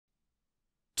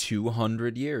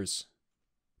200 years.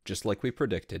 Just like we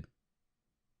predicted.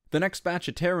 The next batch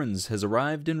of Terrans has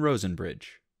arrived in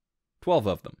Rosenbridge. 12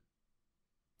 of them.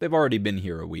 They've already been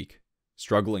here a week,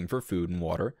 struggling for food and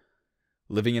water,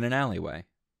 living in an alleyway.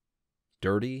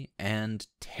 Dirty and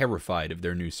terrified of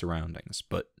their new surroundings,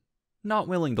 but not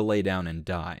willing to lay down and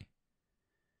die.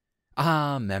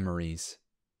 Ah, memories.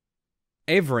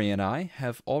 Avery and I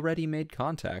have already made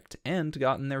contact and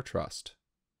gotten their trust.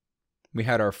 We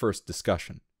had our first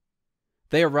discussion.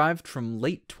 They arrived from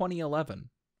late 2011,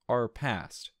 our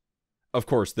past. Of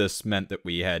course, this meant that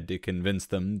we had to convince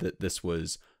them that this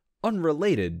was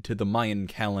unrelated to the Mayan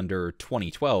calendar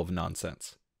 2012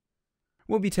 nonsense.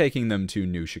 We'll be taking them to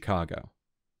New Chicago.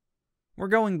 We're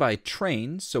going by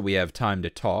train, so we have time to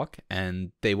talk,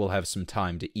 and they will have some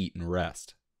time to eat and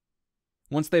rest.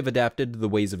 Once they've adapted to the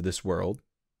ways of this world,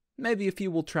 maybe a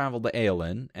few will travel to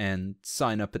Aelin and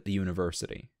sign up at the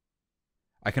university.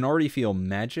 I can already feel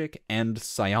magic and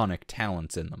psionic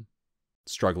talents in them,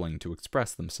 struggling to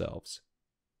express themselves.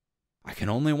 I can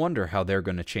only wonder how they're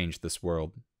going to change this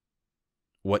world.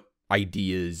 What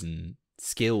ideas and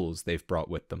skills they've brought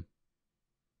with them.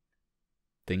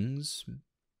 Things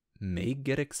may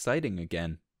get exciting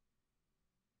again.